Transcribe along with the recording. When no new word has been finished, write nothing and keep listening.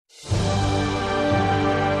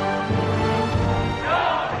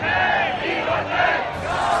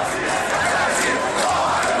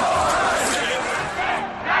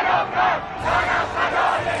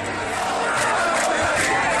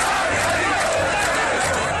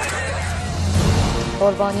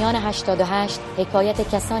قربانیان 88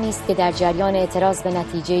 حکایت کسانی است که در جریان اعتراض به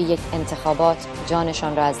نتیجه یک انتخابات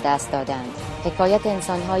جانشان را از دست دادند. حکایت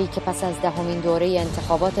انسان‌هایی که پس از دهمین دوره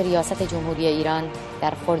انتخابات ریاست جمهوری ایران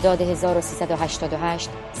در خرداد 1388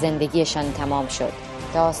 زندگیشان تمام شد.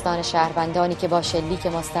 داستان شهروندانی که با شلیک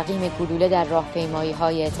مستقیم گلوله در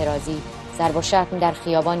راهپیمایی‌های اعتراضی، ضرب و شتم در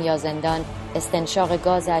خیابان یا زندان، استنشاق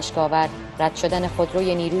گاز اشک‌آور، رد شدن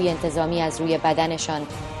خودروی نیروی انتظامی از روی بدنشان،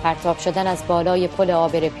 پرتاب شدن از بالای پل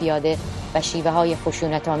عابر پیاده و شیوه‌های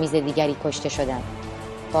خشونت‌آمیز دیگری کشته شدند.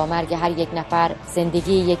 با مرگ هر یک نفر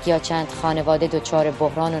زندگی یک یا چند خانواده دچار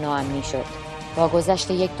بحران و ناامنی شد. با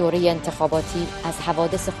گذشت یک دوره انتخاباتی از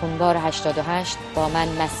حوادث خونبار 88 با من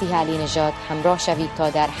مسیح علی نژاد همراه شوید تا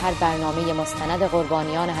در هر برنامه مستند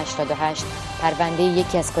قربانیان 88 پرونده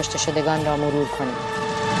یکی از کشته شدگان را مرور کنیم.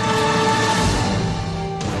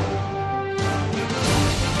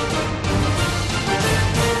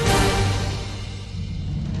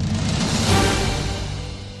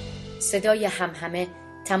 صدای همهمه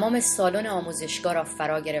تمام سالن آموزشگاه را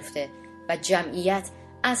فرا گرفته و جمعیت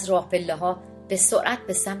از راه پله‌ها به سرعت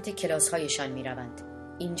به سمت کلاس‌هایشان می‌روند.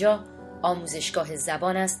 اینجا آموزشگاه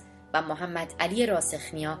زبان است و محمدعلی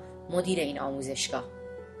راسخ مدیر این آموزشگاه.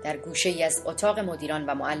 در گوشه‌ای از اتاق مدیران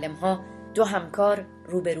و معلم‌ها دو همکار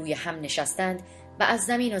روبروی هم نشستند و از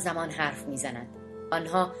زمین و زمان حرف می‌زنند.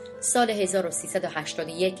 آنها سال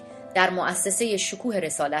 1381 در مؤسسه شکوه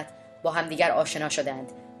رسالت با همدیگر آشنا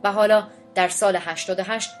شدند و حالا در سال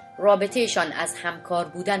 88 رابطه‌شان از همکار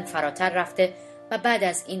بودن فراتر رفته و بعد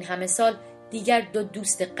از این همه سال دیگر دو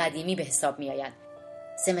دوست قدیمی به حساب می‌آیند.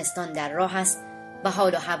 زمستان در راه است و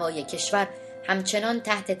حال و هوای کشور همچنان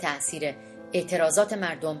تحت تأثیر اعتراضات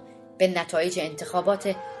مردم به نتایج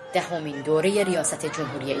انتخابات دهمین دوره ریاست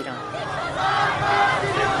جمهوری ایران.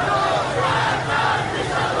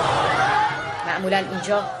 معمولاً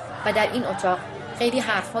اینجا و در این اتاق خیلی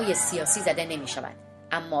حرف‌های سیاسی زده نمی‌شود،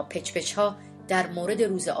 اما پچ‌پچ‌ها در مورد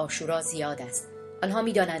روز عاشورا زیاد است. آنها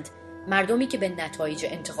می‌دانند مردمی که به نتایج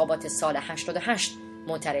انتخابات سال 88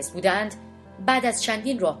 معترض بودند، بعد از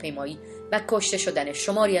چندین راهپیمایی و کشته شدن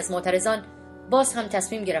شماری از معترضان باز هم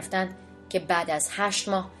تصمیم گرفتند که بعد از 8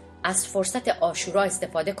 ماه از فرصت عاشورا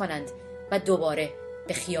استفاده کنند و دوباره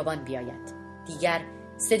به خیابان بیایند. دیگر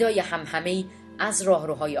صدای همهمه‌ای از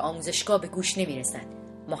راهروهای آموزشگاه به گوش نمی‌رسد.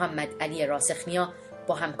 محمدعلی راسخ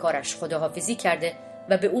با همکارش خداحافظی کرده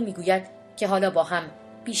و به او میگوید که حالا با هم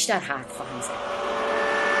بیشتر حرف خواهند زد.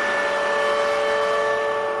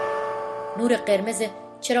 نور قرمز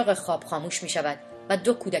چراغ خواب خاموش می شود و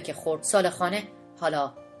دو کودک خردسال خانه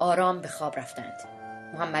حالا آرام به خواب رفتند.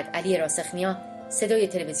 محمدعلی راسخ صدای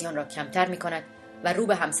تلویزیون را کمتر می کند و رو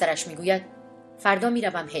به همسرش می گوید فردا می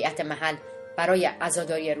روم هیئت محل برای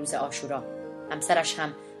عزاداری روز عاشورا. همسرش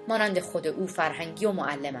هم مانند خود او فرهنگی و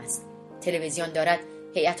معلم است. تلویزیون دارد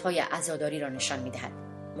هیئت‌های عزاداری را نشان می دهد.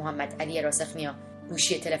 محمدعلی راسخ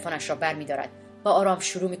گوشی تلفنش را بر می دارد و آرام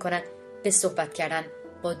شروع می کند به صحبت کردن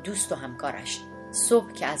با دوست و همکارش.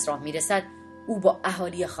 صبح که از راه می رسد او با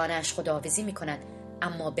اهالی خانه‌اش خداحافظی می کند،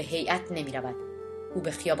 اما به هیئت نمی رود. او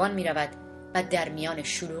به خیابان می رود و در میان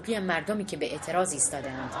شلوغی مردمی که به اعتراض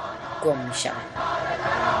ایستاده‌اند گم می شود.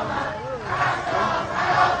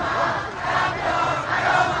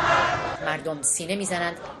 مردم سینه می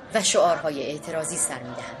زنند و شعارهای اعتراضی سر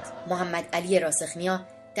می دهند. محمدعلی راسخ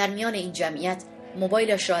در میان این جمعیت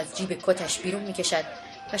موبایلش را از جیب کتش بیرون می کشد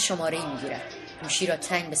و شماره‌ای می گیرد. گوشی را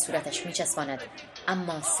تنگ به صورتش می چسباند،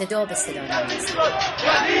 اما صدا به صدا نمی‌رسد.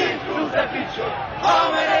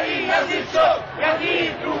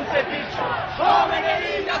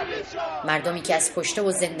 مردمی که از کشته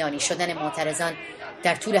و زندانی شدن معترضان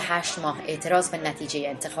در طول 8 ماه اعتراض به نتیجه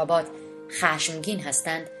انتخابات خشمگین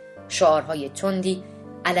هستند، شعارهای تندی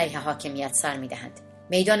علیه حاکمیت سر می‌دهند.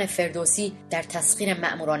 میدان فردوسی در تسخیر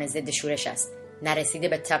مأموران ضد شورش است. نرسیده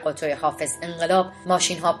به تقاطع حافظ انقلاب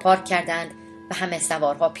ماشین‌ها پارک کردند و همه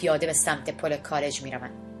سوارها پیاده به سمت پل کالج می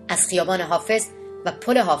روند. از خیابان حافظ و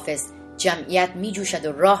پل حافظ جمعیت می جوشد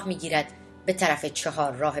و راه می گیرد به طرف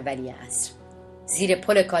 4 راه ولیعصر. زیر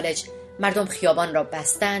پل کالج مردم خیابان را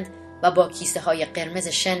بستند و با کیسه های قرمز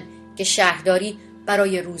شن که شهرداری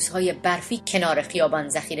برای روزهای برفی کنار خیابان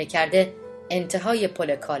ذخیره کرده، انتهای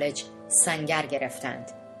پل کالج سنگر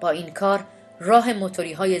گرفتند. با این کار راه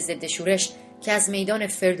موتوری های ضد شورش که از میدان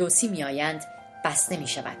فردوسی می آیند بسته می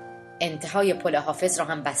شود. انتهای پل حافظ را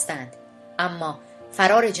هم بستند، اما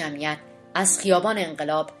فرار جمعیت از خیابان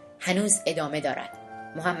انقلاب هنوز ادامه دارد.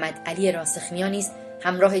 محمدعلی راسخ نیز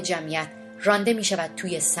همراه جمعیت رانده می شود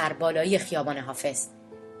توی سربالایی خیابان حافظ.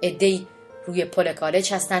 عده‌ای روی پل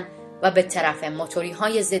کالج هستند و به طرف موتوری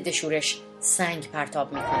های ضد شورش سنگ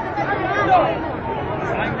پرتاب می کنند.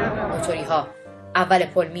 موتوری ها اول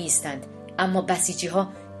پل می ایستند، اما بسیجی‌ها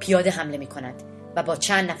پیاده حمله می کنند و با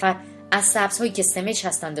چند نفر از سبزهایی که سمج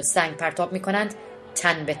هستند و سنگ پرتاب می کنند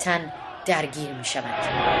تن به تن درگیر می شوند.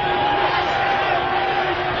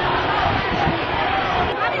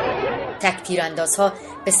 تک تیراندازها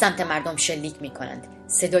به سمت مردم شلیک می کنند.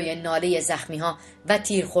 صدای ناله زخمی ها و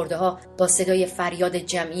تیرخورده ها با صدای فریاد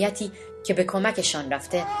جمعیتی که به کمکشان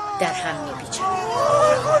رفته در هم می پیچند.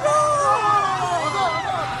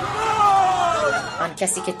 آن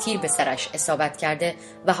کسی که تیر به سرش اصابت کرده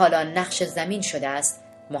و حالا نقش زمین شده است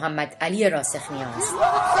محمدعلی راسخ است.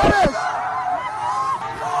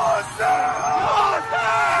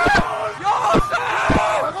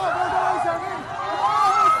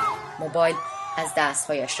 موبایل از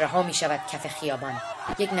دستهایش رها می شود کف خیابان.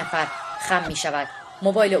 یک نفر خم می شود،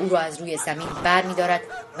 موبایل او را از روی زمین بر می دارد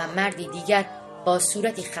و مردی دیگر با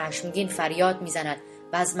صورتی خشمگین فریاد می زند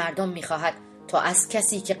و از مردم می خواهد تا از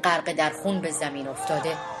کسی که غرق در خون به زمین افتاده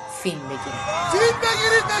فیلم بگیرید. فیلم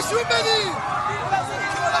بگیرید، نشون بدید.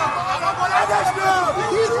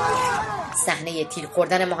 صحنه تیر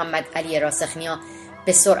خوردن محمدعلی راسخ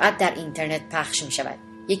به سرعت در اینترنت پخش می شود.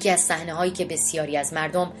 یکی از صحنه هایی که بسیاری از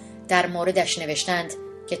مردم در موردش نوشتند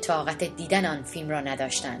که طاقت دیدن آن فیلم را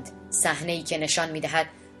نداشتند. صحنه‌ای که نشان می‌دهد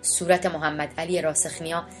صورت محمدعلی راسخ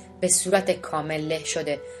به صورت کامل له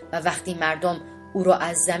شده و وقتی مردم او را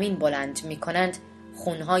از زمین بلند می‌کنند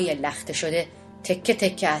خونهای لخته شده تکه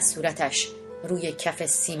تکه از صورتش روی کف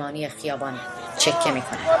سیمانی خیابان چکه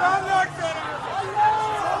می‌کنند.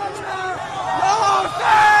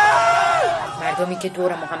 مردمی که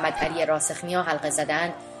دور محمدعلی راسخ حلقه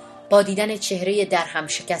زدند با دیدن چهره در هم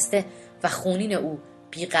شکسته و خونین او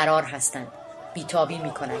بیقرار هستند، بیتابی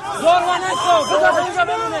میکنند.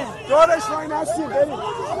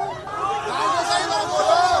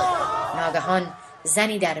 ناگهان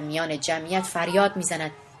زنی در میان جمعیت فریاد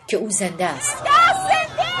میزند که او زنده است.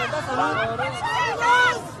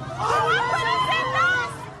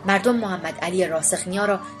 مردم محمدعلی راسخ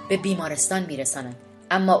را به بیمارستان میرسانند،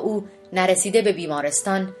 اما او نرسیده به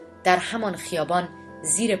بیمارستان در همان خیابان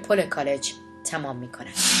زیر پل کالج تمام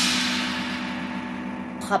میکند.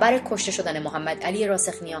 خبر کشته شدن محمدعلی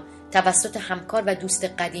راسخ توسط همکار و دوست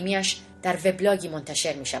قدیمیش در وبلاگی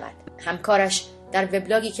منتشر می شود. همکارش در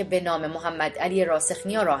وبلاگی که به نام محمدعلی راسخ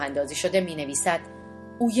راه اندازی شده می نویسد: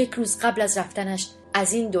 او یک روز قبل از رفتنش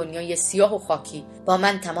از این دنیای سیاه و خاکی با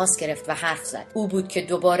من تماس گرفت و حرف زد. او بود که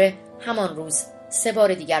دوباره همان روز 3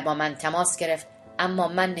 بار دیگر با من تماس گرفت، اما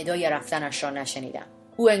من ندای رفتنش را نشنیدم.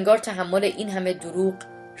 او انگار تحمل این همه دروغ،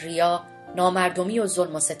 ریا، نامردمی و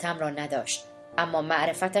ظلم و ستم را نداشت، اما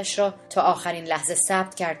معرفتش را تا آخرین لحظه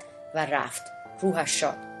ثبت کرد و رفت. روحش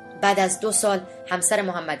شاد. بعد از 2 سال همسر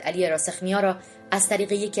محمدعلی راسخ را از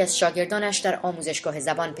طریق یکی از شاگردانش در آموزشگاه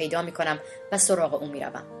زبان پیدا می‌کنم و سراغ او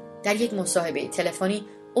می‌روم. در یک مصاحبه تلفنی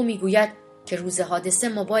او می‌گوید که روز حادثه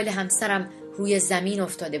موبایل همسرم روی زمین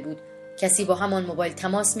افتاده بود. کسی با همان موبایل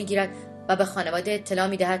تماس می‌گیرد و به خانواده اطلاع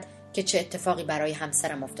می‌دهد که چه اتفاقی برای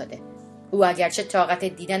همسرم افتاده. او اگرچه طاقت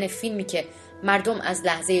دیدن فیلمی که مردم از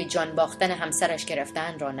لحظه جان باختن همسرش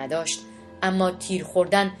گرفتن را نداشت، اما تیر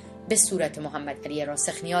خوردن به صورت محمدعلی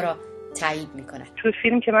راسخ را تایید می‌کند. تو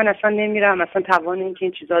فیلم که من اصلا نمیرم، اصلا توان اینکه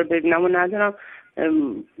این چیزا رو ببینم و ندارم.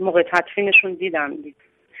 موقع تدفینشون دیدم.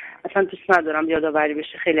 اصلا دوست ندارم یادآوری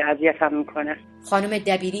بشه، خیلی اذیتم میکنه. خانم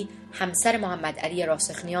دبیری همسر محمدعلی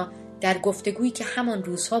راسخ در گفتگویی که همان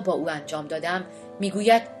روزها با او انجام دادم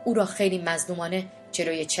میگوید او را خیلی مظلومانه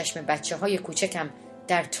جلوی چشم بچه‌های کوچکم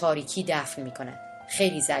در تاریکی دفن میکنند.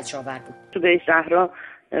 خیلی زجرآور بود. تو به زهرا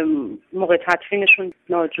موقع تدفینشون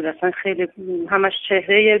ناجور، اصلا خیلی همش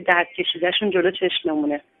چهره درد کشیدهشون جلو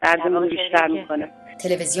چشممونه، دردمون بیشتر میکنه.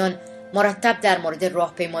 تلویزیون مرتب در مورد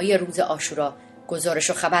راهپیمایی روز عاشورا گزارش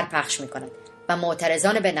و خبر پخش میکند و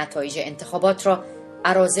معترضان به نتایج انتخابات را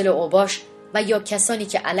اراذل و اوباش و یا کسانی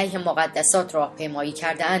که علیه مقدسات راهپیمایی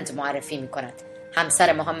کرده اند معرفی میکند.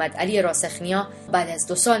 همسر محمدعلی راسخ بعد از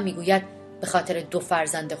 2 سال میگوید به خاطر 2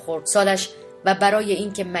 فرزند خردسالش و برای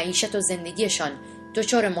اینکه معیشت و زندگیشان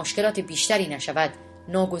دچار مشکلات بیشتری نشود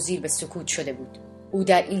ناگزیر به سکوت شده بود. او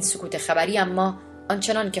در این سکوت خبری اما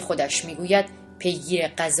آنچنان که خودش میگوید پیگیر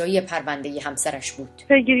قضایی پرونده همسرش بود.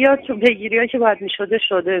 پیگیری‌ها که باید میشده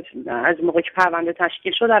شده. از موقعی که پرونده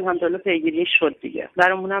تشکیل شد الحمدلله پیگیری شد دیگه.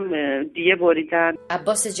 برامونم دیه بریدن.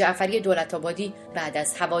 عباس جعفری دولت‌آبادی بعد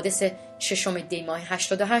از حوادث 6 دی ماه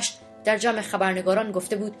 88 در جمع خبرنگاران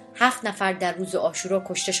گفته بود 7 نفر در روز عاشورا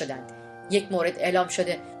کشته شدند. یک مورد اعلام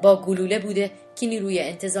شده با گلوله بوده که نیروی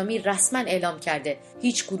انتظامی رسما اعلام کرده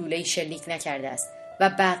هیچ گلوله‌ای شلیک نکرده است و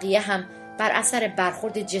بقیه هم بر اثر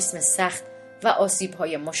برخورد جسم سخت و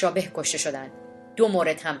آسیب‌های مشابه کشته شدند. 2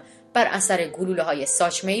 مورد هم بر اثر گلوله‌های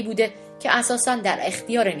ساچمه‌ای بوده که اساساً در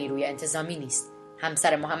اختیار نیروی انتظامی نیست.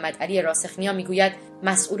 همسر محمدعلی راسخ میگوید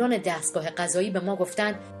مسئولان دستگاه قضایی به ما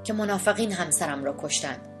گفتند که منافقین همسرم را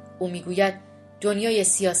کشتند. او میگوید دنیای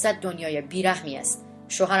سیاست دنیای بیرحمی است.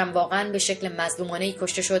 شوهرم واقعاً به شکل مظلومانه‌ای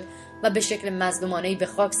کشته شد و به شکل مظلومانه‌ای به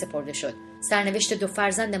خاک سپرده شد. سرنوشت 2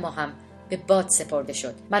 فرزند ما هم به باد سپرده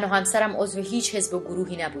شد. من و همسرم عضو هیچ حزب و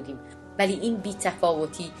گروهی نبودیم، ولی این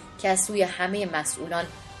بی‌تفاوتی که از سوی همه مسئولان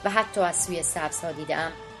و حتی از سوی سبزها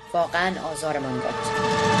دیدم واقعاً آزارمان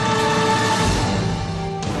داد.